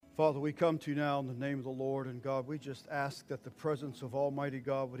Father, we come to you now in the name of the Lord, and God, we just ask that the presence of Almighty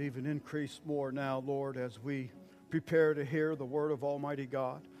God would even increase more now, Lord, as we prepare to hear the word of Almighty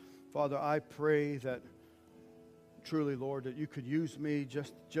God. Father, I pray that truly, Lord, that you could use me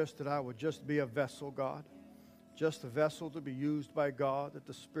just that I would just be a vessel, God. Just a vessel to be used by God, that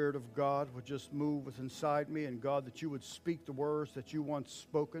the Spirit of God would just move within inside me, and God, that you would speak the words that you once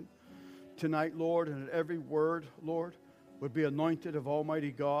spoken tonight, Lord, and that every word, Lord, would be anointed of Almighty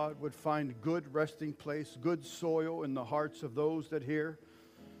God, would find good resting place, good soil in the hearts of those that hear.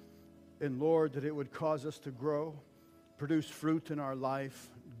 And Lord, that it would cause us to grow, produce fruit in our life,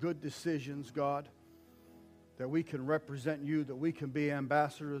 good decisions, God, that we can represent you, that we can be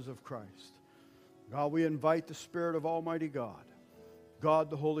ambassadors of Christ. God, we invite the Spirit of Almighty God, God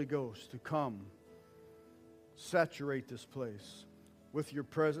the Holy Ghost, to come, saturate this place with your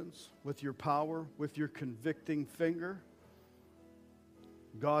presence, with your power, with your convicting finger,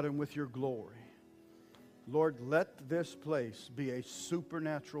 God, and with your glory. Lord, let this place be a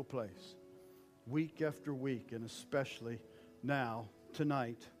supernatural place, week after week, and especially now,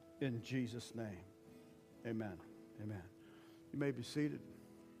 tonight, in Jesus' name. Amen. Amen. You may be seated.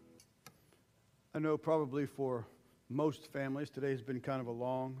 I know probably for most families, today's been kind of a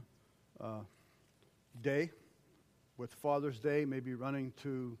long day. With Father's Day, maybe running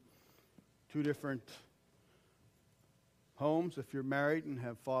to two different homes if you're married and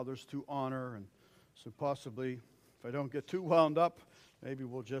have fathers to honor. And so possibly, if I don't get too wound up, maybe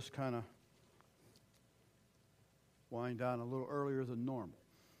we'll just kind of wind down a little earlier than normal.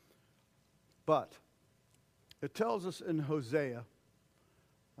 But it tells us in Hosea,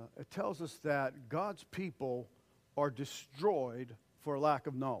 it tells us that God's people are destroyed for lack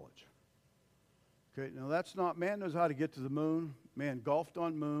of knowledge. Okay, now that's not, man knows how to get to the moon. Man golfed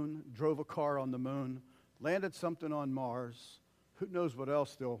on moon, drove a car on the moon, landed something on Mars. Who knows what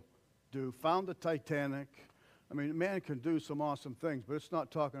else they'll do? Found the Titanic. I mean, man can do some awesome things, but it's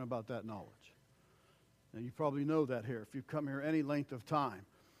not talking about that knowledge. And you probably know that here if you've come here any length of time.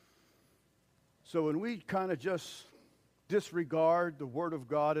 So when we kind of just disregard the Word of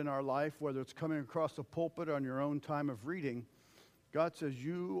God in our life, whether it's coming across the pulpit on your own time of reading, God says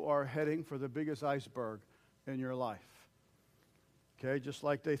you are heading for the biggest iceberg in your life. Okay, just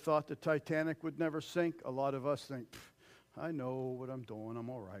like they thought the Titanic would never sink, a lot of us think, I know what I'm doing, I'm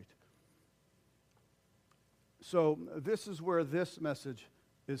all right. So this is where this message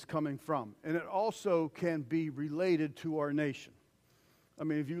is coming from. And it also can be related to our nation. I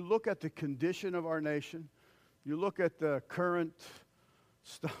mean, if you look at the condition of our nation, you look at the current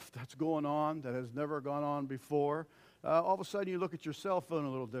stuff that's going on that has never gone on before, all of a sudden you look at your cell phone a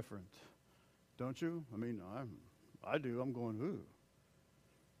little different, don't you? I mean, I do. I'm going, ooh.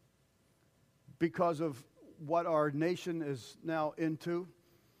 Because of what our nation is now into.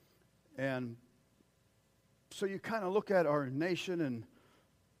 And so you kind of look at our nation and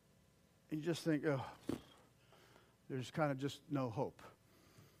you just think, oh, there's kind of just no hope.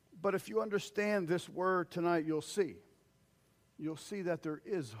 But if you understand this word tonight, you'll see that there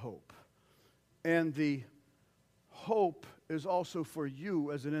is hope. And the hope is also for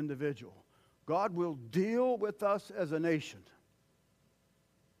you as an individual. God will deal with us as a nation.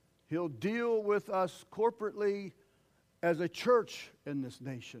 He'll deal with us corporately as a church in this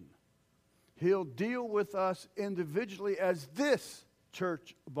nation. He'll deal with us individually as this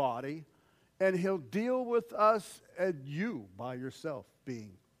church body. And He'll deal with us as you by yourself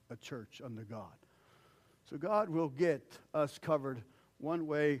being a church under God. So God will get us covered one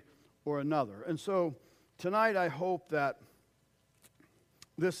way or another. And so tonight I hope that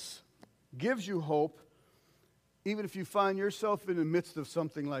this gives you hope, even if you find yourself in the midst of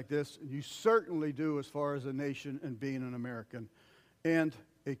something like this. You certainly do as far as a nation and being an American and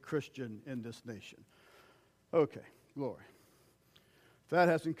a Christian in this nation. Okay, glory. If that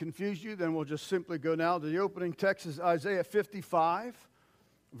hasn't confused you, then we'll just simply go now to the opening text is Isaiah 55,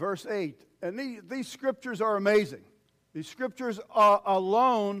 verse 8. And these scriptures are amazing. These scriptures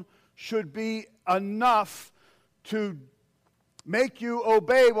alone should be enough to make you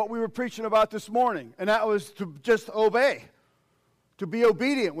obey what we were preaching about this morning. And that was to just obey, to be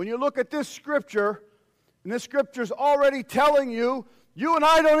obedient. When you look at this scripture, and this scripture is already telling you, you and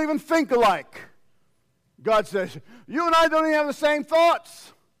I don't even think alike. God says, you and I don't even have the same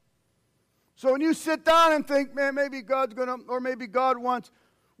thoughts. So when you sit down and think, man, maybe God's going to, or maybe God wants,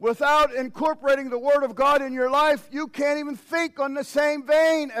 without incorporating the Word of God in your life, you can't even think on the same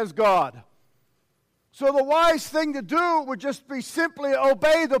vein as God. So the wise thing to do would just be simply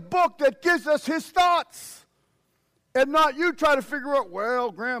obey the book that gives us His thoughts. And not you try to figure out,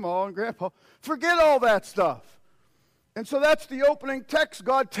 well, Grandma and Grandpa, forget all that stuff. And so that's the opening text.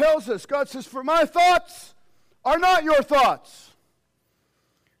 God tells us. God says, for my thoughts are not your thoughts.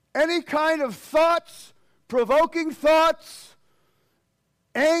 Any kind of thoughts, provoking thoughts,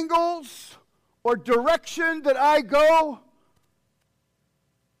 angles, or direction that I go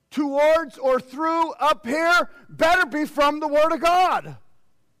towards or through up here better be from the Word of God.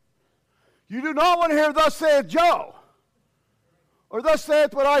 You do not want to hear, thus saith Joe, or thus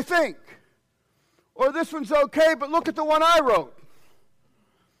saith what I think, or this one's okay, but look at the one I wrote.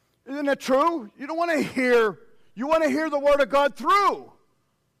 Isn't it true? You don't want to hear, you want to hear the Word of God through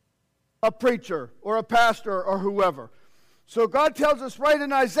a preacher or a pastor or whoever. So God tells us right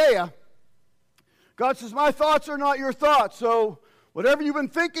in Isaiah, God says, my thoughts are not your thoughts. So whatever you've been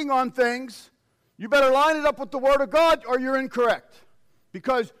thinking on things, you better line it up with the Word of God or you're incorrect.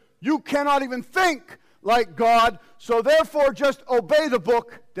 Because you cannot even think like God, so therefore just obey the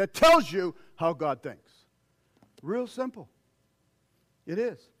book that tells you how God thinks. Real simple. It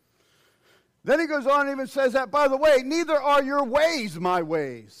is. Then he goes on and even says that, by the way, neither are your ways my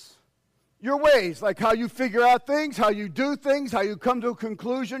ways. Your ways, like how you figure out things, how you do things, how you come to a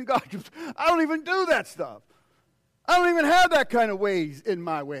conclusion. God, I don't even do that stuff. I don't even have that kind of ways in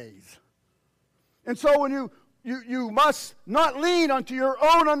my ways. And so when you must not lean onto your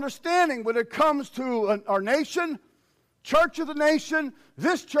own understanding when it comes to our nation, church of the nation,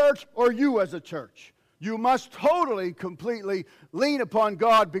 this church, or you as a church. You must totally, completely lean upon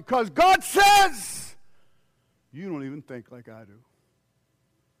God because God says, you don't even think like I do.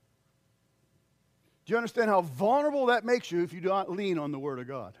 Do you understand how vulnerable that makes you if you do not lean on the Word of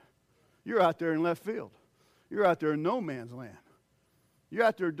God? You're out there in left field. You're out there in no man's land. You're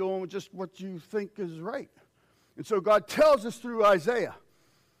out there doing just what you think is right. And so God tells us through Isaiah.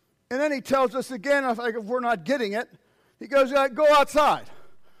 And then he tells us again, if we're not getting it, he goes, go outside.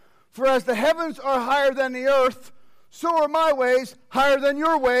 For as the heavens are higher than the earth, so are my ways higher than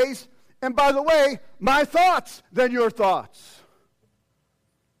your ways. And by the way, my thoughts than your thoughts.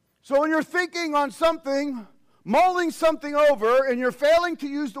 So when you're thinking on something, mulling something over, and you're failing to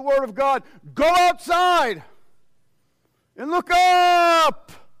use the Word of God, go outside and look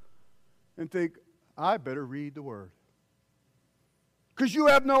up and think, I better read the Word. Because you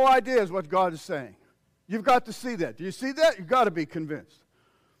have no idea what God is saying. You've got to see that. Do you see that? You've got to be convinced.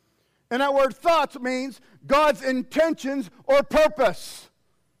 And that word thoughts means God's intentions or purpose.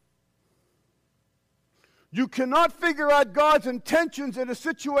 You cannot figure out God's intentions in a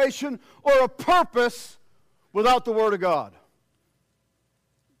situation or a purpose without the Word of God.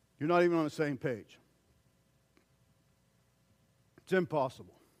 You're not even on the same page. It's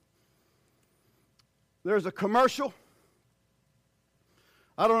impossible. There's a commercial.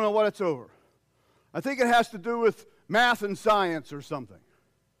 I don't know what it's over. I think it has to do with math and science or something.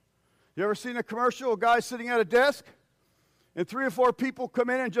 You ever seen a commercial, a guy sitting at a desk? And 3 or 4 people come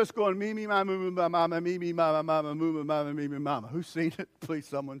in and just going, me, mama, moo, mama, me, mama, mama, moo, mama, me, mama. Who's seen it? Please,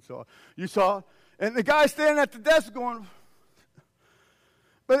 someone saw it. You saw it? And the guy standing at the desk going,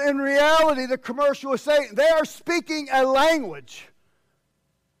 but in reality, the commercial is saying they are speaking a language.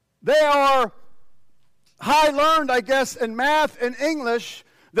 They are high learned, I guess, in math and English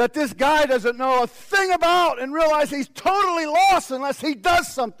that this guy doesn't know a thing about and realize he's totally lost unless he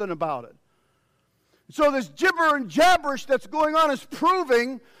does something about it. So this gibber and jabberish that's going on is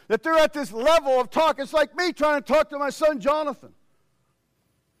proving that they're at this level of talk. It's like me trying to talk to my son Jonathan.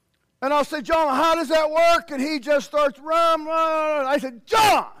 And I'll say, John, how does that work? And he just starts, run. I said,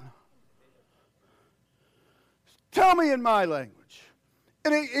 John, tell me in my language.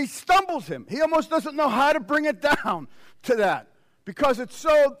 And he stumbles him. He almost doesn't know how to bring it down to that because it's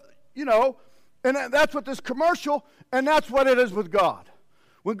so, and that's what this commercial, and that's what it is with God.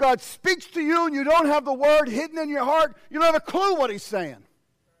 When God speaks to you and you don't have the Word hidden in your heart, you don't have a clue what He's saying.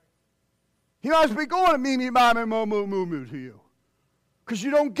 He might be going to me, mama, moo, moo, moo, moo to you. Because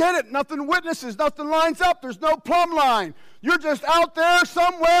you don't get it. Nothing witnesses. Nothing lines up. There's no plumb line. You're just out there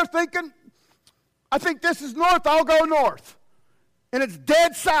somewhere thinking, I think this is north, I'll go north. And it's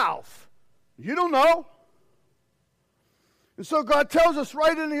dead south. You don't know. And so God tells us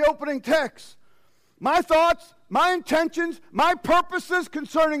right in the opening text, my thoughts, my intentions, my purposes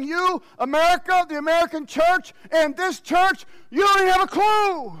concerning you, America, the American church, and this church, you don't even have a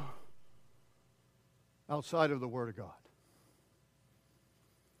clue outside of the Word of God.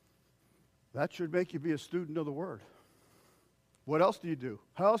 That should make you be a student of the Word. What else do you do?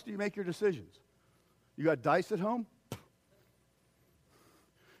 How else do you make your decisions? You got dice at home?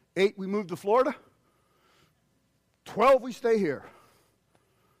 8, we move to Florida. 12, we stay here.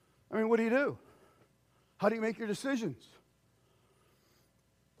 I mean, what do? How do you make your decisions?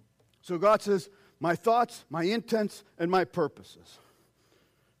 So God says, my thoughts, my intents, and my purposes.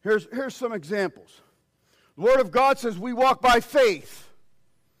 Here's some examples. The Word of God says we walk by faith.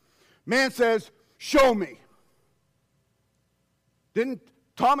 Man says, show me. Didn't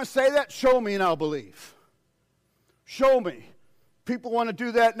Thomas say that? Show me and I'll believe. Show me. People want to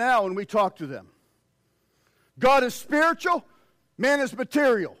do that now when we talk to them. God is spiritual. Man is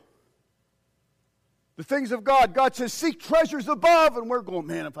material. The things of God. God says, seek treasures above. And we're going,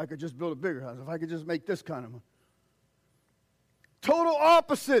 man, if I could just build a bigger house. If I could just make this kind of money. Total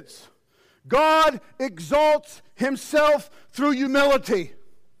opposites. God exalts himself through humility.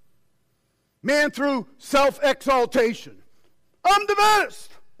 Man through self-exaltation. I'm the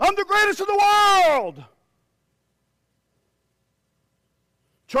best. I'm the greatest in the world.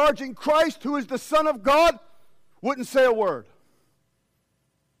 Charging Christ, who is the Son of God, wouldn't say a word.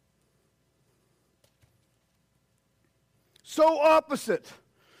 So opposite.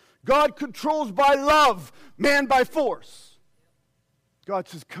 God controls by love, man by force. God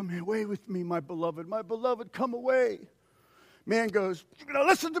says, come away with me, my beloved. My beloved, come away. Man goes, you going to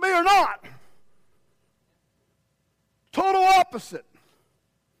listen to me or not? Total opposite.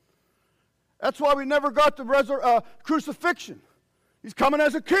 That's why we never got the crucifixion. He's coming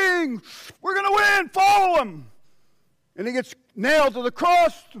as a king. We're going to win. Follow him. And he gets nailed to the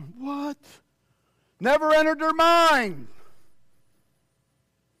cross. What? Never entered their mind.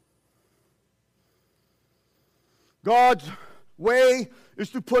 God's way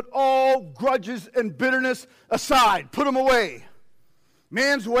is to put all grudges and bitterness aside. Put them away.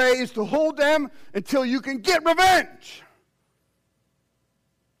 Man's way is to hold them until you can get revenge.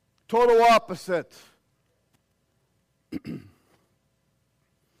 Total opposite.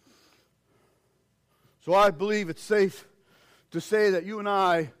 So I believe it's safe to say that you and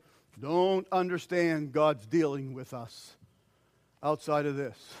I don't understand God's dealing with us outside of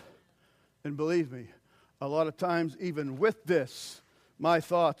this. And believe me, a lot of times even with this, my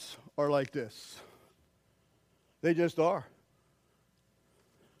thoughts are like this. They just are.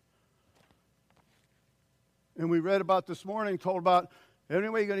 And we read about this morning, told about the only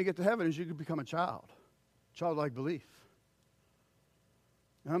way you're going to get to heaven is you can become a child. Childlike belief.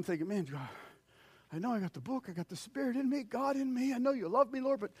 And I'm thinking, man, God, I know I got the book, I got the Spirit in me, God in me. I know you love me,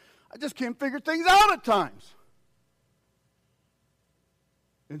 Lord, but I just can't figure things out at times.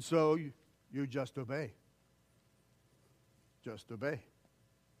 And so you just obey. Just obey.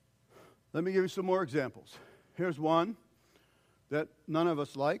 Let me give you some more examples. Here's one that none of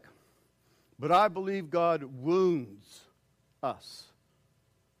us like, but I believe God wounds us.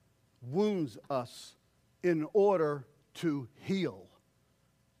 Wounds us in order to heal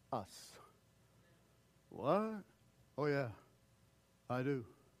us. What? Oh, yeah, I do.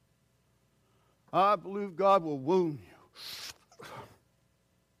 I believe God will wound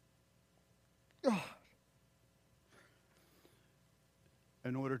you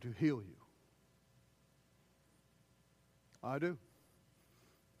in order to heal you. I do.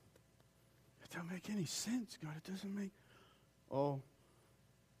 It doesn't make any sense, God. It doesn't make... Oh,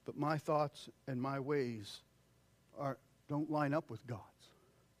 but my thoughts and my ways don't line up with God's.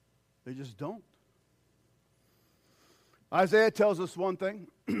 They just don't. Isaiah tells us one thing.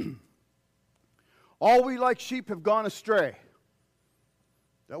 All we like sheep have gone astray.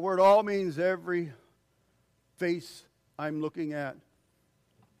 That word all means every face I'm looking at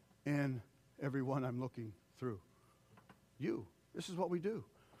and everyone I'm looking through. You. This is what we do.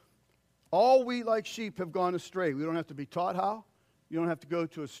 All we like sheep have gone astray. We don't have to be taught how. You don't have to go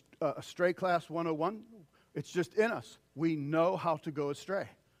to a stray class 101. It's just in us. We know how to go astray.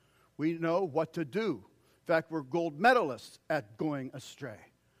 We know what to do. In fact, we're gold medalists at going astray.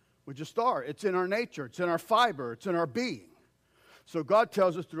 We just are. It's in our nature. It's in our fiber. It's in our being. So God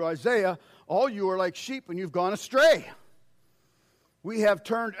tells us through Isaiah, all you are like sheep and you've gone astray. We have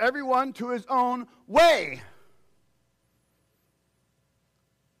turned everyone to his own way.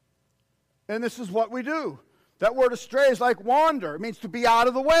 And this is what we do. That word astray is like wander. It means to be out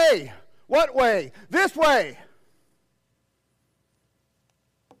of the way. What way? This way.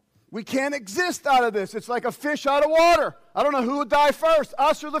 We can't exist out of this. It's like a fish out of water. I don't know who would die first,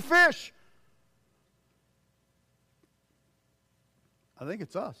 us or the fish. I think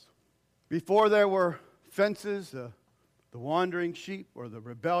it's us. Before there were fences, the wandering sheep or the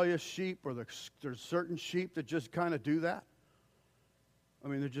rebellious sheep or there's certain sheep that just kind of do that. I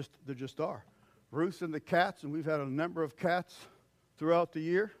mean, they just are. Ruth and the cats, and we've had a number of cats throughout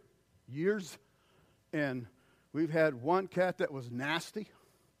the years, and we've had one cat that was nasty,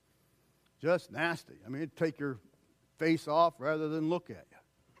 just nasty. I mean, it'd take your face off rather than look at you.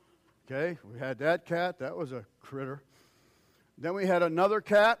 Okay, we had that cat. That was a critter. Then we had another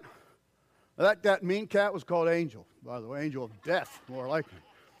cat That mean cat was called Angel, by the way, Angel of Death, more likely.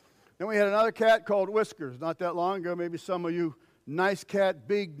 Then we had another cat called Whiskers, not that long ago. Maybe some of you, nice cat,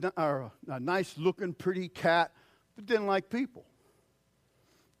 big, or a nice-looking, pretty cat, but didn't like people.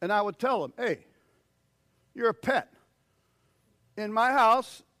 And I would tell them, hey, you're a pet in my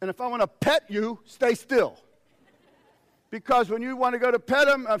house, and if I want to pet you, stay still. Because when you want to go to pet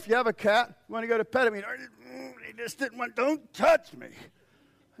him, if you have a cat, you want to go to pet him, he just didn't want, don't touch me.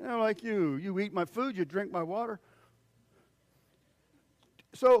 And I'm like, you eat my food, you drink my water.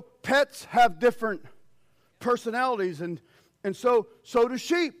 So pets have different personalities, and so do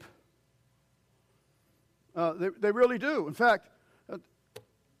sheep. They really do. In fact,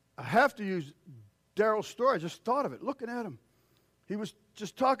 I have to use Daryl's story. I just thought of it, looking at him. He was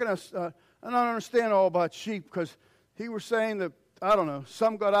just talking to us. I don't understand all about sheep because he was saying that, I don't know,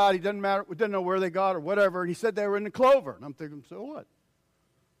 some got out. He didn't matter. We didn't know where they got or whatever. And he said they were in the clover. And I'm thinking, so what?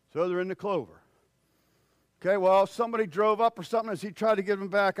 So they're in the clover. Okay, well, somebody drove up or something as he tried to get them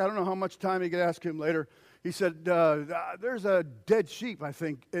back. I don't know how much time he could ask him later. He said, there's a dead sheep, I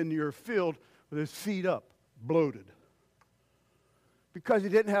think, in your field with his feet up, bloated. Because he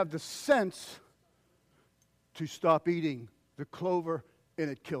didn't have the sense to stop eating the clover,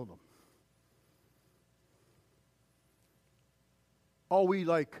 and it killed him. All we,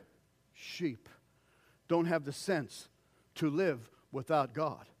 like sheep, don't have the sense to live without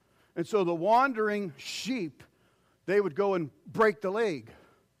God. And so the wandering sheep, they would go and break the leg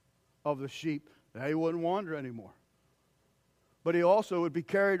of the sheep. They wouldn't wander anymore. But he also would be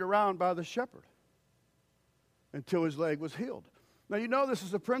carried around by the shepherd until his leg was healed. Now, you know this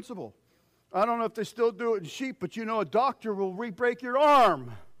is a principle. I don't know if they still do it in sheep, but you know a doctor will re-break your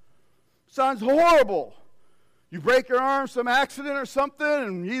arm. Sounds horrible. You break your arm, some accident or something,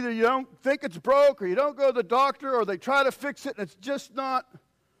 and either you don't think it's broke or you don't go to the doctor or they try to fix it and it's just not,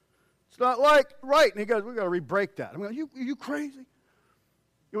 it's not like right. And he goes, we've got to re-break that. I'm going, are you crazy?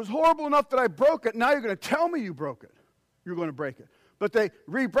 It was horrible enough that I broke it. Now you're going to tell me you broke it. You're going to break it. But they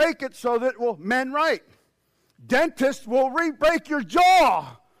re-break it so that it will mend right. Dentists will re-break your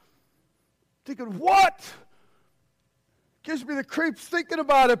jaw. Thinking, what? Gives me the creeps thinking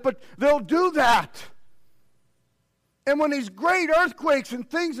about it, but they'll do that. And when these great earthquakes and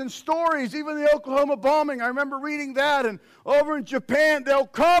things and stories, even the Oklahoma bombing, I remember reading that, and over in Japan, they'll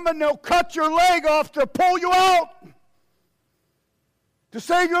come and they'll cut your leg off to pull you out to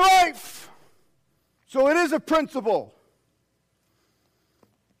save your life. So it is a principle.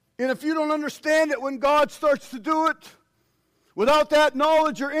 And if you don't understand it when God starts to do it, without that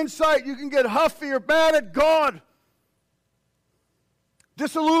knowledge or insight, you can get huffy or bad at God.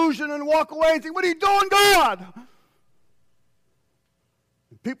 Disillusioned and walk away and think, what are you doing, God?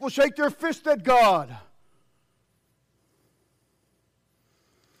 And people shake their fist at God.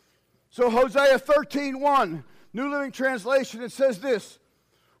 So Hosea 13:1, New Living Translation, it says this.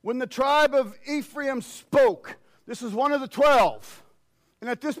 When the tribe of Ephraim spoke, this is one of the 12. And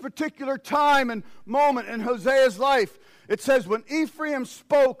at this particular time and moment in Hosea's life, it says, when Ephraim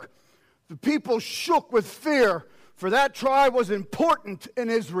spoke, the people shook with fear, for that tribe was important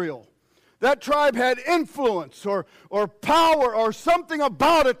in Israel. That tribe had influence or power or something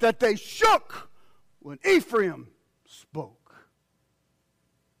about it that they shook when Ephraim spoke.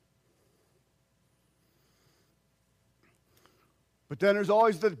 But then there's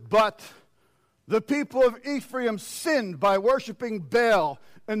always the but. The people of Ephraim sinned by worshiping Baal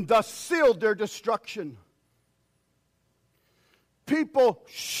and thus sealed their destruction. People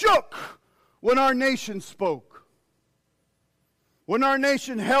shook when our nation spoke. When our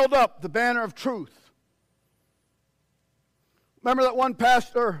nation held up the banner of truth. Remember that one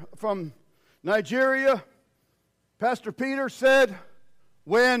pastor from Nigeria, Pastor Peter, said,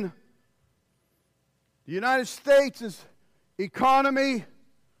 when the United States' economy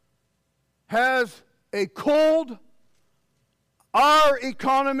has a cold, our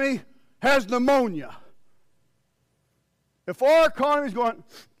economy has pneumonia. If our economy's going,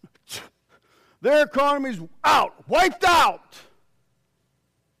 their economy's out, wiped out.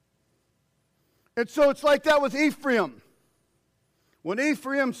 And so it's like that with Ephraim. When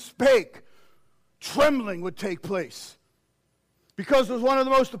Ephraim spake, trembling would take place. Because it was one of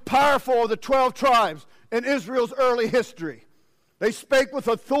the most powerful of the 12 tribes in Israel's early history. They spake with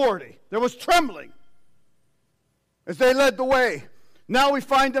authority. There was trembling as they led the way. Now we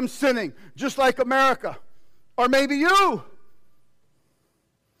find them sinning, just like America. Or maybe you.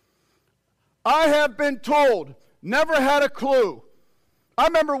 I have been told, never had a clue. I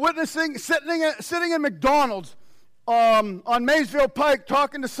remember witnessing, sitting in McDonald's on Maysville Pike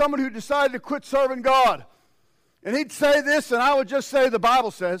talking to someone who decided to quit serving God. And he'd say this, and I would just say, the Bible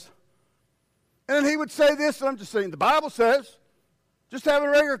says. And then he would say this, and I'm just saying, the Bible says, just having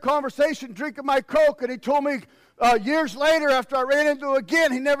a regular conversation, drinking my Coke, and he told me years later, after I ran into him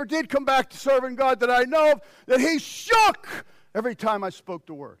again, he never did come back to serving God that I know of, that he shook every time I spoke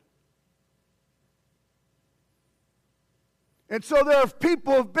the word. And so there are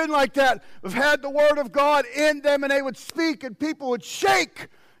people who have been like that, who've had the word of God in them, and they would speak, and people would shake,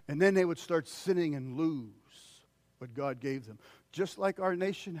 and then they would start sinning and lose what God gave them. Just like our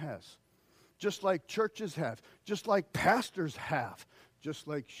nation has. Just like churches have. Just like pastors have. Just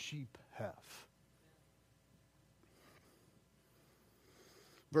like sheep have.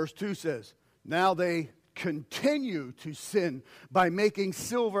 Verse 2 says, now they continue to sin by making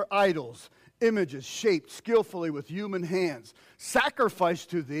silver idols, images shaped skillfully with human hands. Sacrifice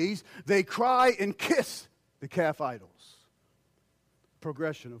to these, they cry and kiss the calf idols.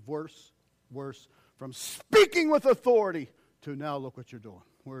 Progression of worse, worse, from speaking with authority to now look what you're doing.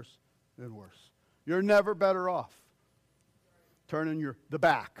 Worse and worse. You're never better off. Turning the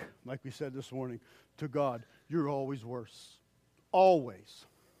back, like we said this morning, to God. You're always worse. Always.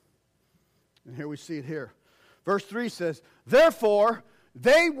 And here we see it here. Verse 3 says, therefore,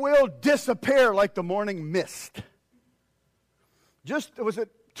 they will disappear like the morning mist. Was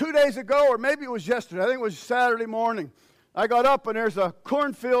it 2 days ago, or maybe it was yesterday? I think it was Saturday morning. I got up and there's a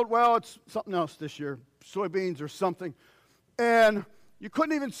cornfield. Well, it's something else this year, soybeans or something. And you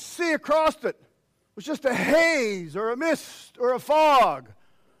couldn't even see across it. It was just a haze or a mist or a fog.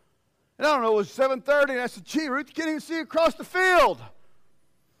 And I don't know, it was 7:30, and I said, gee, Ruth, you can't even see across the field.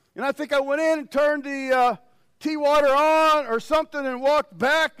 And I think I went in and turned the tea water on or something and walked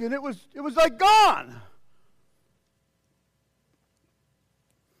back, and it was like gone.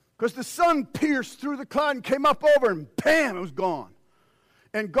 Because the sun pierced through the cloud and came up over, and bam, it was gone.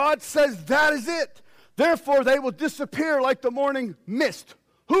 And God says that is it. Therefore, they will disappear like the morning mist.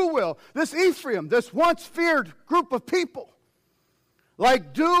 Who will? This Ephraim, this once feared group of people.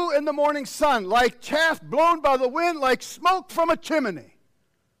 Like dew in the morning sun, like chaff blown by the wind, like smoke from a chimney.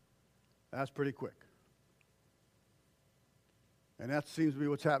 That's pretty quick. And that seems to be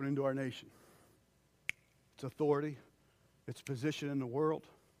what's happening to our nation. Its authority, its position in the world,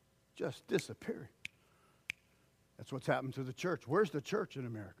 just disappearing. That's what's happened to the church. Where's the church in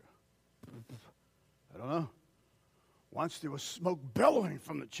America? I don't know. Once there was smoke bellowing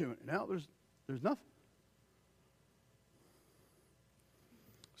from the chimney. Now there's nothing.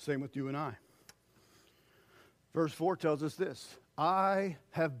 Same with you and I. Verse 4 tells us this. I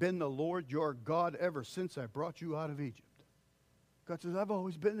have been the Lord your God ever since I brought you out of Egypt. God says, I've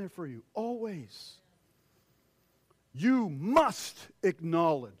always been there for you. Always. You must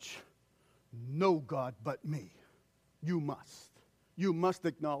acknowledge no God but me. You must. You must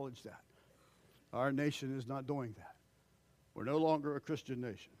acknowledge that. Our nation is not doing that. We're no longer a Christian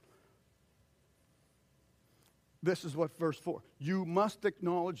nation. This is what verse 4. You must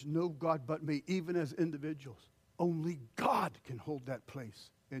acknowledge no God but me, even as individuals. Only God can hold that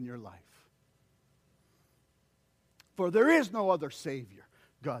place in your life. For there is no other Savior,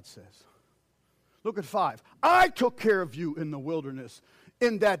 God says. Look at 5. I took care of you in the wilderness,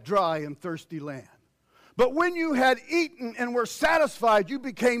 in that dry and thirsty land. But when you had eaten and were satisfied, you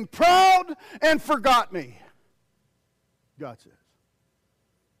became proud and forgot me. God says.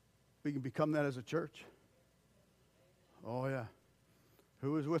 We can become that as a church. Oh, yeah.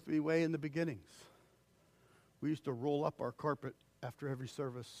 Who was with me way in the beginnings? We used to roll up our carpet after every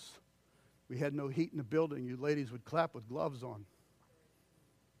service. We had no heat in the building. You ladies would clap with gloves on.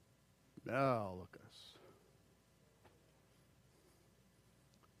 Now look at us.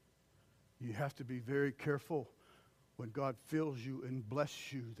 You have to be very careful when God fills you and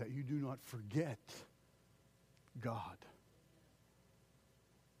bless you that you do not forget God.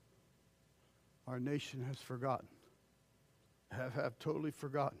 Our nation has forgotten. Have totally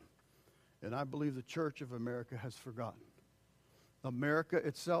forgotten. And I believe the Church of America has forgotten. America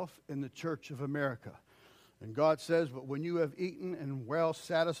itself and the Church of America. And God says, but when you have eaten and well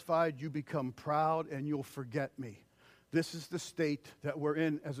satisfied, you become proud and you'll forget me. This is the state that we're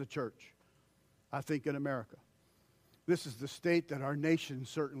in as a church, I think, in America. This is the state that our nation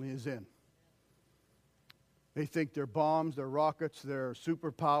certainly is in. They think their bombs, their rockets, their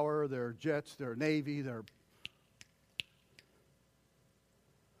superpower, their jets, their navy, their...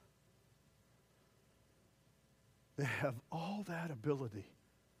 They have all that ability.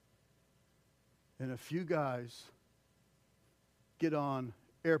 And a few guys get on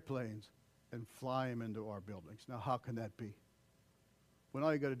airplanes and fly them into our buildings. Now, how can that be? When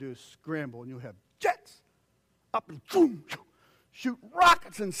all you got to do is scramble and you have jets up and boom, shoot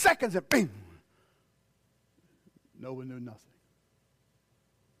rockets in seconds and bing. No one knew nothing.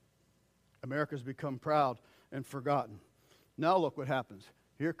 America's become proud and forgotten. Now look what happens.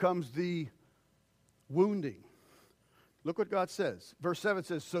 Here comes the wounding. Look what God says. Verse 7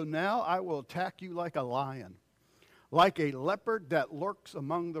 says, "So now I will attack you like a lion, like a leopard that lurks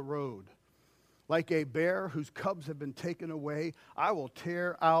among the road. Like a bear whose cubs have been taken away, I will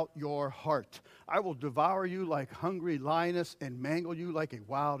tear out your heart. I will devour you like hungry lioness and mangle you like a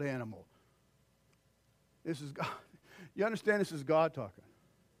wild animal." This is God. You understand this is God talking?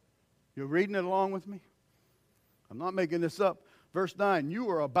 You're reading it along with me? I'm not making this up. Verse 9, "You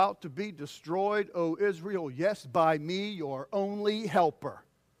are about to be destroyed, O Israel, yes, by me, your only helper."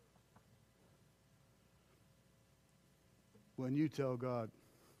 When you tell God,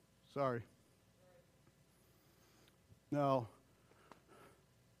 sorry. Now,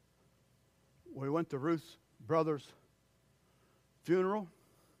 we went to Ruth's brother's funeral.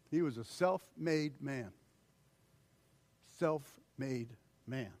 He was a self-made man. Self-made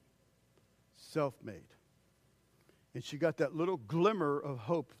man. Self-made. And she got that little glimmer of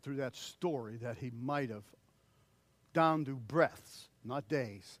hope through that story that he might have, down to breaths, not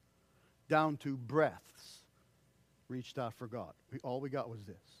days, down to breaths, reached out for God. All we got was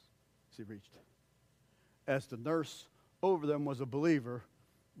this. She reached. As the nurse over them was a believer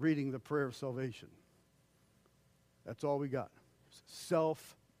reading the prayer of salvation. That's all we got.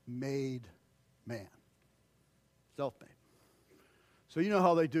 Self-made man. Self-made. So you know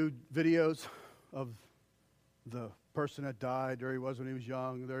how they do videos of the person that died. There he was when he was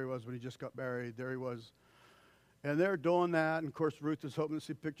young. There he was when he just got married. There he was. And they're doing that. And, of course, Ruth was hoping to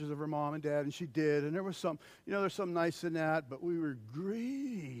see pictures of her mom and dad, and she did. And there was some, there's some nice in that, but we were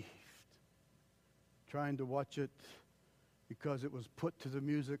grieved trying to watch it because it was put to the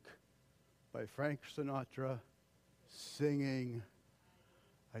music by Frank Sinatra singing,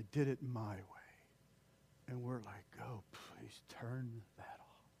 "I Did It My Way." And we're like, oh, please turn that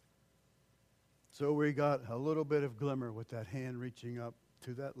off. So we got a little bit of glimmer with that hand reaching up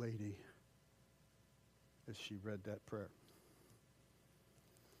to that lady as she read that prayer.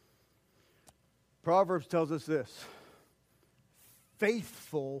 Proverbs tells us this: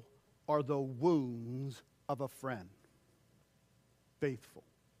 faithful are the wounds of a friend. Faithful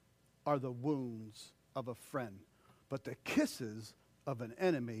are the wounds of a friend, but the kisses of an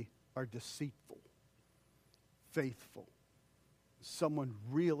enemy are deceitful. Faithful. Someone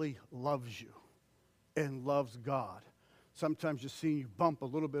really loves you and loves God. Sometimes just seeing you bump a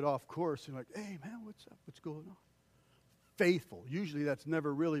little bit off course, and you're like, "Hey, man, what's up? What's going on?" Faithful. Usually that's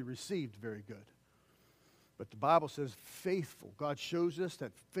never really received very good. But the Bible says faithful. God shows us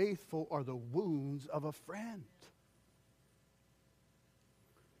that faithful are the wounds of a friend.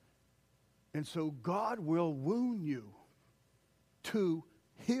 And so God will wound you to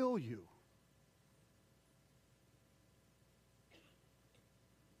heal you.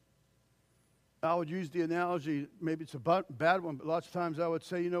 I would use the analogy, maybe it's a bad one, but lots of times I would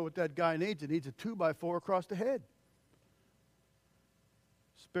say, what that guy needs? He needs a 2x4 across the head.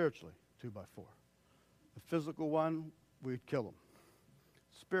 Spiritually, 2x4. The physical one, we'd kill him.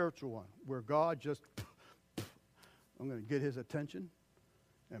 Spiritual one, where God just, I'm going to get his attention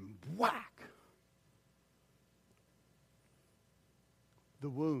and whack. The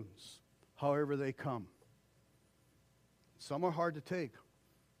wounds, however they come. Some are hard to take,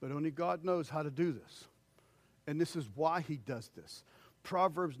 but only God knows how to do this. And this is why he does this.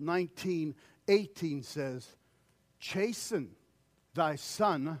 Proverbs 19:18 says, "Chasten thy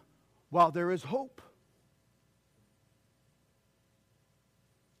son while there is hope."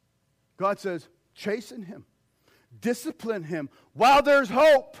 God says, chasten him. Discipline him while there's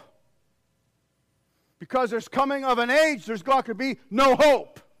hope. Because there's coming of an age, there's going to be no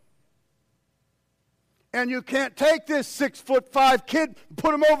hope. And you can't take this 6'5" kid and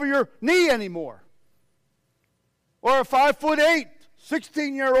put him over your knee anymore. Or a 5'8",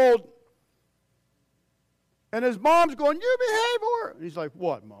 16-year-old. And his mom's going, "You behave," or and he's like,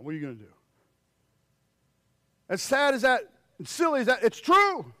 "What, Mom? What are you going to do?" As sad as that, and silly as that, it's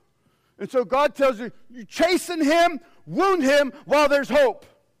true. And so God tells you, you chasten him, wound him while there's hope.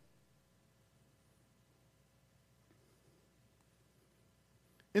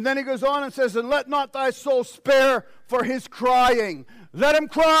 And then he goes on and says, "And let not thy soul spare for his crying." Let him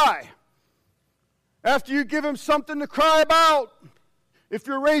cry. After you give him something to cry about, if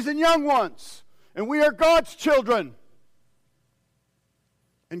you're raising young ones, and we are God's children,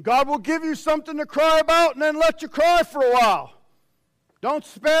 and God will give you something to cry about and then let you cry for a while. Don't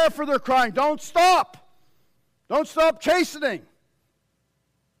spare for their crying. Don't stop. Don't stop chastening.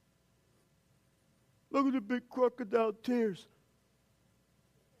 Look at the big crocodile tears.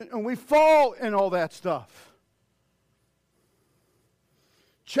 And we fall in all that stuff.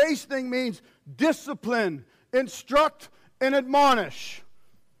 Chastening means discipline, instruct, and admonish.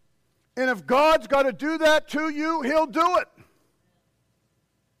 And if God's got to do that to you, He'll do it.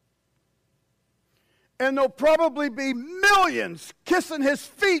 And there'll probably be millions kissing His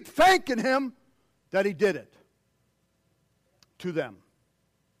feet, thanking Him that He did it to them.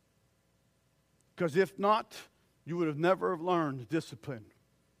 Because if not, you would have never have learned discipline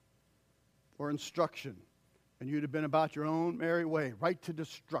or instruction. And you'd have been about your own merry way, right to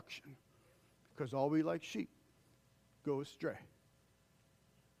destruction. Because all we like sheep go astray.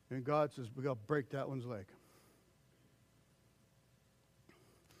 And God says, we got to break that one's leg.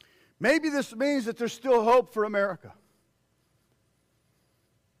 Maybe this means that there's still hope for America.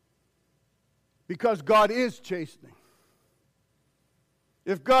 Because God is chastening.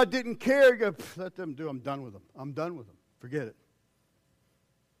 If God didn't care, you go, let them do. I'm done with them. I'm done with them. Forget it.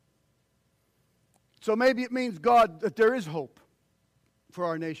 So maybe it means, God, that there is hope for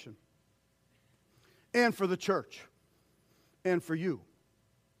our nation and for the church and for you.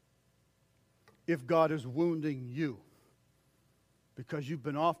 If God is wounding you because you've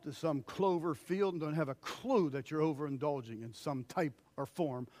been off to some clover field and don't have a clue that you're overindulging in some type or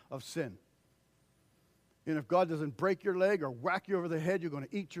form of sin. And if God doesn't break your leg or whack you over the head, you're going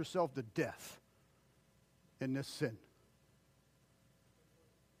to eat yourself to death in this sin.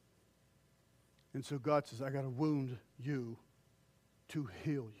 And so God says, I got to wound you to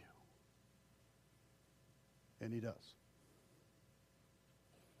heal you. And He does.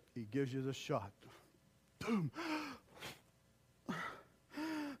 He gives you the shot. Boom.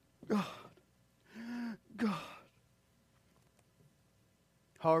 God.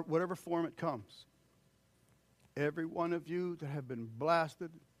 Whatever form it comes. Every one of you that have been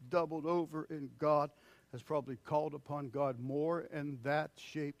blasted, doubled over in God, has probably called upon God more in that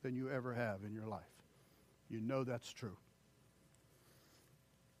shape than you ever have in your life. You know that's true.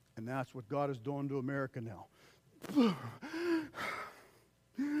 And that's what God is doing to America now.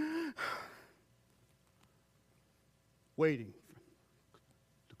 Waiting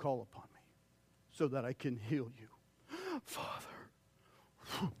to call upon me so that I can heal you. Father,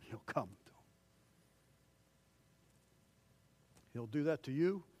 He'll come. He'll do that to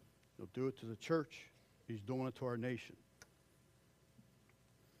you. He'll do it to the church. He's doing it to our nation.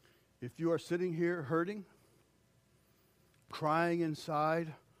 If you are sitting here hurting, crying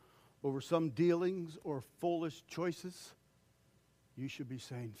inside over some dealings or foolish choices, you should be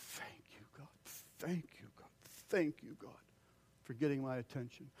saying, thank you, God. Thank you, God. Thank you, God, for getting my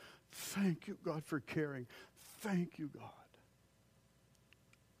attention. Thank you, God, for caring. Thank you, God.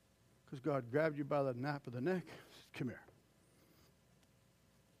 Because God grabbed you by the nape of the neck. Come here.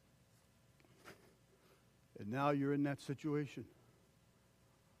 And now you're in that situation.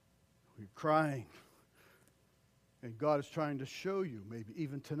 You're crying. And God is trying to show you, maybe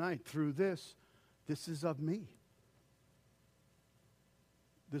even tonight, through this is of me.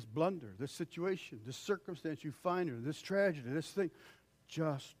 This blunder, this situation, this circumstance you find in, this tragedy, this thing,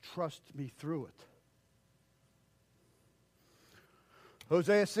 just trust me through it.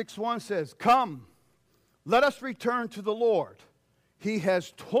 Hosea 6:1 says, come, let us return to the Lord. He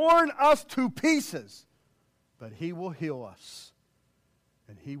has torn us to pieces, but He will heal us,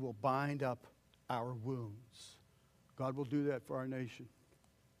 and He will bind up our wounds. God will do that for our nation.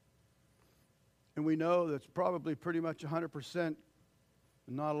 And we know that's probably pretty much 100%.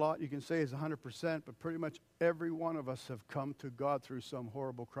 Not a lot you can say is 100%, but pretty much every one of us have come to God through some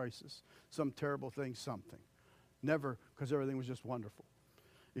horrible crisis, some terrible thing, something. Never because everything was just wonderful.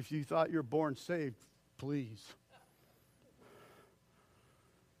 If you thought you're born saved, please.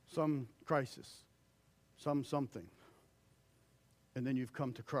 Some crisis, something. And then you've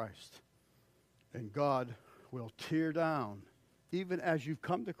come to Christ. And God will tear down, even as you've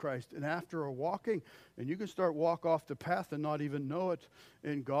come to Christ. And after a walking, and you can start walk off the path and not even know it.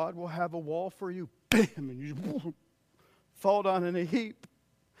 And God will have a wall for you. Bam! And you fall down in a heap.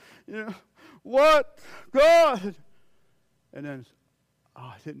 You know, what? God! And then,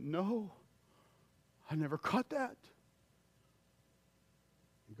 I didn't know. I never caught that.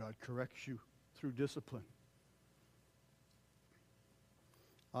 And God corrects you through discipline.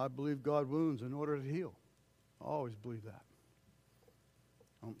 I believe God wounds in order to heal. I always believe that.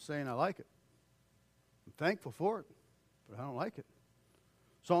 I'm saying I like it. I'm thankful for it, but I don't like it.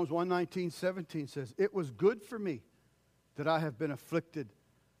 Psalms 119:17 says, it was good for me that I have been afflicted,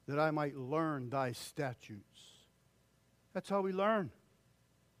 that I might learn thy statutes. That's how we learn.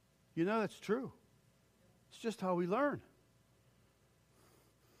 You know that's true. It's just how we learn.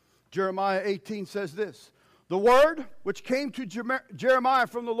 Jeremiah 18 says this, the word which came to Jeremiah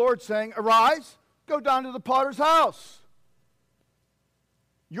from the Lord saying, arise, go down to the potter's house.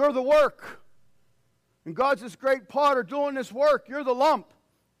 You're the work. And God's this great potter doing this work. You're the lump.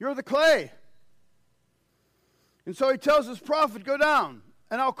 You're the clay. And so he tells his prophet, go down,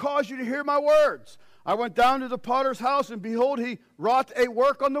 and I'll cause you to hear my words. I went down to the potter's house, and behold, he wrought a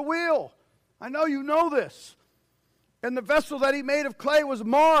work on the wheel. I know you know this. And the vessel that he made of clay was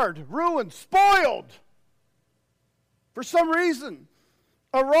marred, ruined, spoiled. For some reason,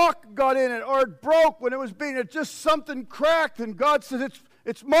 a rock got in it, or it broke when it was being, just something cracked, and God said,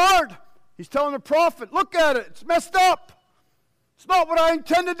 it's marred. He's telling the prophet, look at it, it's messed up. It's not what I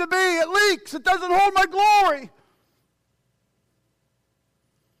intended to be. It leaks. It doesn't hold my glory.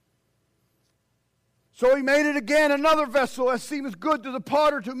 So he made it again, another vessel, as seems good to the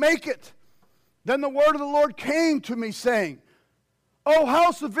potter to make it. Then the word of the Lord came to me, saying, O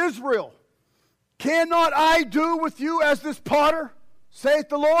house of Israel, cannot I do with you as this potter, saith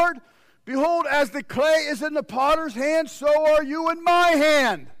the Lord? Behold, as the clay is in the potter's hand, so are you in my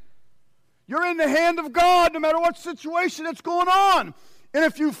hand. You're in the hand of God no matter what situation that's going on. And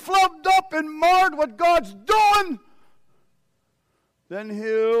if you flubbed up and marred what God's doing, then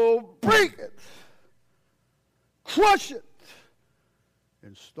he'll break it, crush it,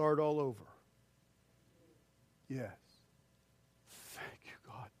 and start all over. Yes. Thank you,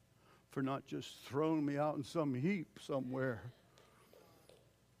 God, for not just throwing me out in some heap somewhere.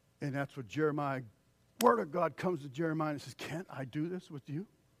 And that's what Jeremiah, word of God comes to Jeremiah and says, can't I do this with you?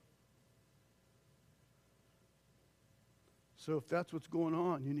 So if that's what's going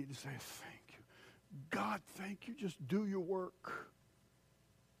on, you need to say, thank you. God, thank you. Just do your work.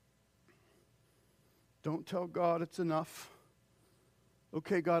 Don't tell God it's enough.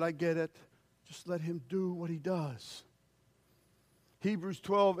 Okay, God, I get it. Just let him do what he does. Hebrews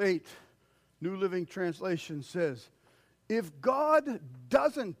 12:8, New Living Translation says, if God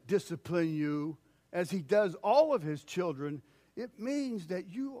doesn't discipline you as he does all of his children, it means that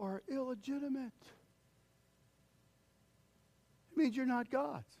you are illegitimate. It means you're not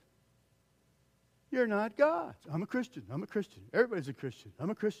God's. You're not God's. I'm a Christian. I'm a Christian. Everybody's a Christian. I'm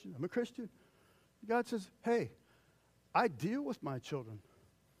a Christian. I'm a Christian. God says, hey, I deal with my children.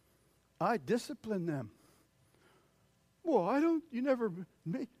 I discipline them. Well, you never,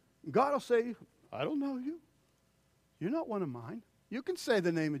 me. God will say, I don't know you. You're not one of mine. You can say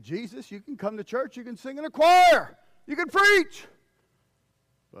the name of Jesus. You can come to church. You can sing in a choir. You can preach.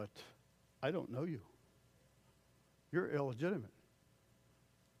 But I don't know you. You're illegitimate.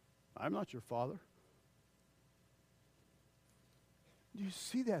 I'm not your father. Do you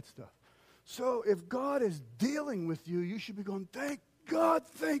see that stuff? So if God is dealing with you, you should be going, thank God,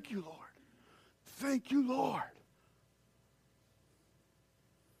 thank you, Lord. Thank you, Lord.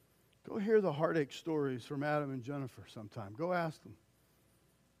 Go hear the heartache stories from Adam and Jennifer sometime. Go ask them.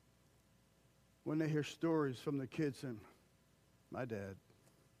 When they hear stories from the kids saying, my dad,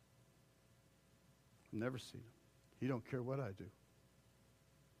 I've never seen him. He don't care what I do.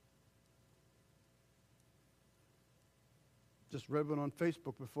 Just read one on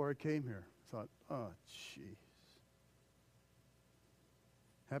Facebook before I came here. Thought, oh, jeez.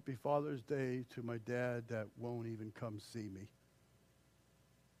 Happy Father's Day to my dad that won't even come see me.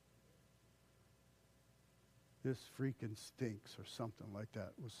 This freaking stinks, or something like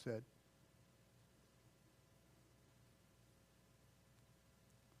that was said.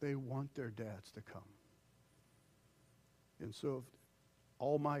 They want their dads to come. And so if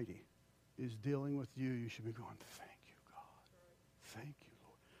Almighty is dealing with you, you should be going, thank you, God. Thank you,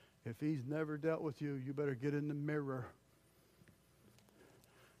 Lord. If he's never dealt with you, you better get in the mirror.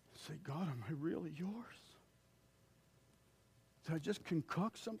 Say, God, am I really yours? Did I just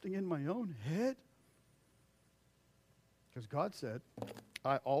concoct something in my own head? Because God said,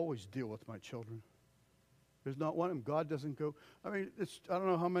 I always deal with my children. There's not one of them. God doesn't go, I don't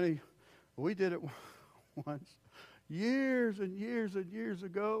know how many, we did it once, years and years and years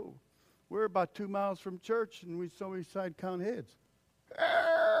ago. We're about 2 miles from church, and somebody decided to count heads.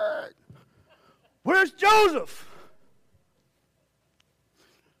 Hey, where's Joseph?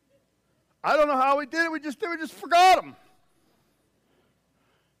 I don't know how we did it. We just forgot him.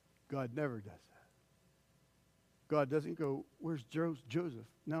 God never does that. God doesn't go, where's Joseph?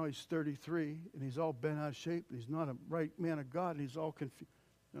 Now he's 33, and he's all bent out of shape, and he's not a right man of God, and he's all confused.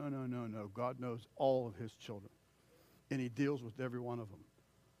 No. God knows all of his children, and he deals with every one of them.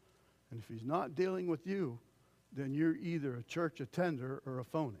 And if he's not dealing with you, then you're either a church attender or a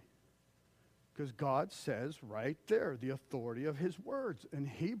phony. Because God says right there, the authority of his words. In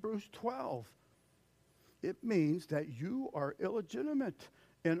Hebrews 12, it means that you are illegitimate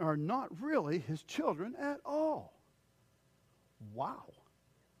and are not really his children at all. Wow.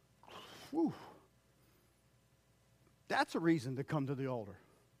 Whew. That's a reason to come to the altar.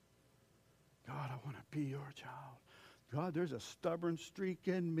 God, I want to be your child. God, there's a stubborn streak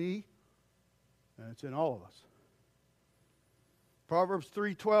in me, and it's in all of us. Proverbs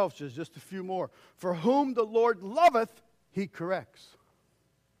 3:12 says, just a few more. For whom the Lord loveth, he corrects.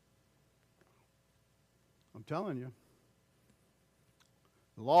 I'm telling you.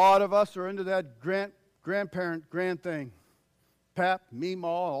 A lot of us are into that grandparent, grand thing. Pap, Meemaw,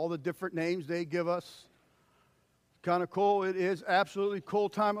 all the different names they give us. Kind of cool. It is absolutely cool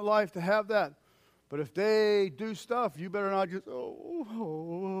time of life to have that. But if they do stuff, you better not just,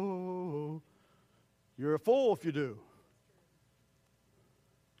 oh. You're a fool if you do.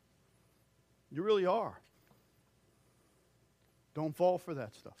 You really are. Don't fall for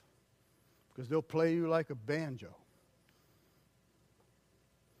that stuff, because they'll play you like a banjo.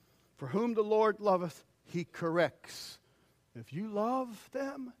 For whom the Lord loveth, he corrects. If you love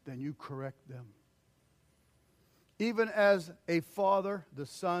them, then you correct them. Even as a father, the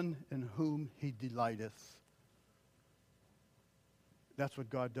son in whom he delighteth. That's what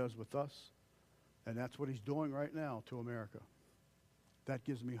God does with us, and that's what he's doing right now to America. That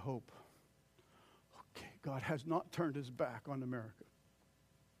gives me hope. Okay, God has not turned his back on America.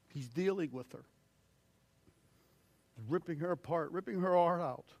 He's dealing with her. Ripping her apart, ripping her heart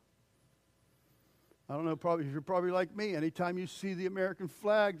out. I don't know, probably you're probably like me. Anytime you see the American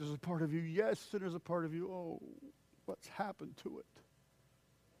flag, there's a part of you, yes, and there's a part of you, oh, what's happened to it?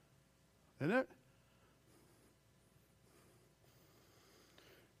 Isn't it?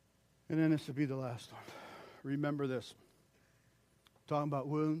 And then this will be the last one. Remember this. Talking about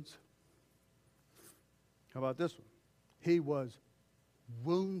wounds. How about this one? He was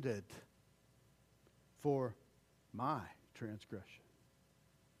wounded for my transgression.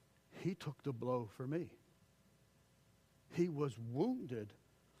 He took the blow for me. He was wounded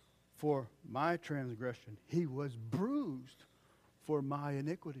for my transgression. He was bruised for my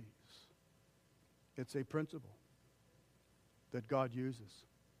iniquities. It's a principle that God uses.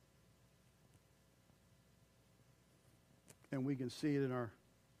 And we can see it in our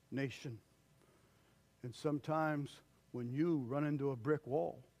nation. And sometimes when you run into a brick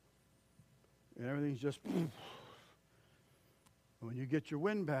wall and everything's just, when you get your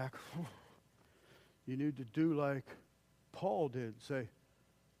wind back, you need to do like Paul did. Say,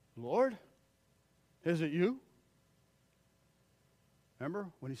 Lord, is it you?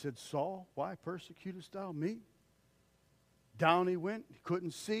 Remember when he said, Saul, why persecutest thou me? Down he went. He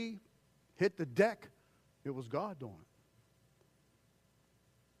couldn't see. Hit the deck. It was God doing it.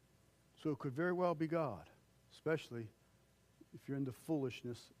 So it could very well be God, especially if you're into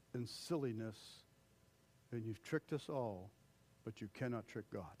foolishness and silliness and you've tricked us all, but you cannot trick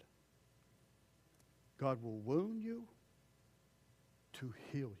God. God will wound you to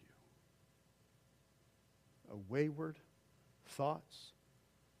heal you. A wayward thoughts,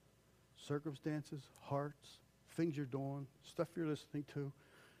 circumstances, hearts, things you're doing, stuff you're listening to,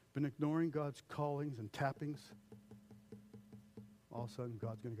 been ignoring God's callings and tappings, all of a sudden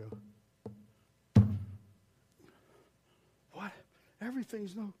God's going to go, what?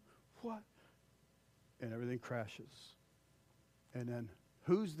 Everything's no, what? And everything crashes. And then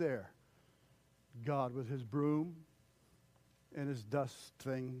who's there? God with his broom and his dust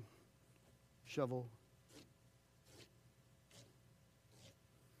thing, shovel.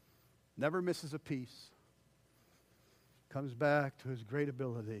 Never misses a piece. Comes back to his great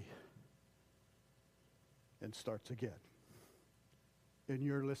ability and starts again. And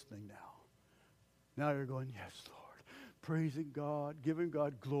you're listening now. Now you're going, yes, Lord. Praising God, giving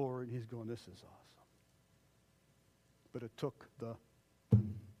God glory. And he's going, this is awesome. But it took the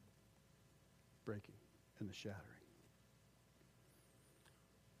breaking and the shattering.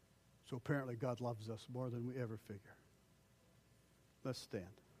 So apparently God loves us more than we ever figure. Let's stand.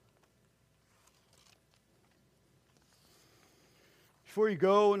 Before you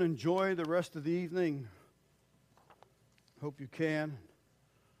go and enjoy the rest of the evening, hope you can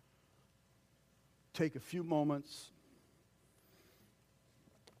take a few moments.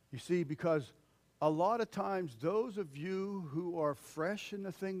 You see, because a lot of times those of you who are fresh in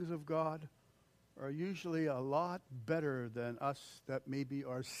the things of God are usually a lot better than us that maybe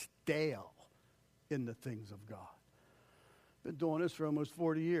are stale in the things of God. Been doing this for almost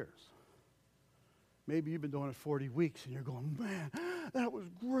 40 years. Maybe you've been doing it 40 weeks and you're going, man, that was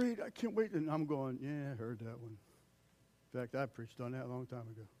great. I can't wait. And I'm going, yeah, I heard that one. In fact, I preached on that a long time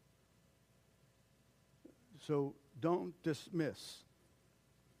ago. So don't dismiss.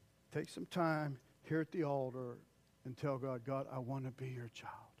 Take some time here at the altar and tell God, God, I want to be your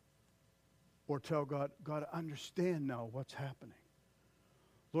child. Or tell God, God, I understand now what's happening.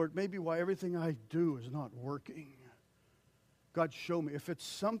 Lord, maybe why everything I do is not working. God, show me. If it's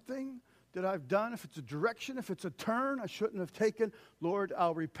something that I've done, if it's a direction, if it's a turn I shouldn't have taken, Lord,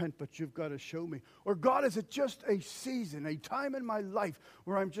 I'll repent, but you've got to show me. Or God, is it just a season, a time in my life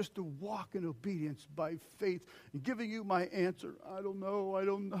where I'm just to walk in obedience by faith and giving you my answer? I don't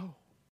know.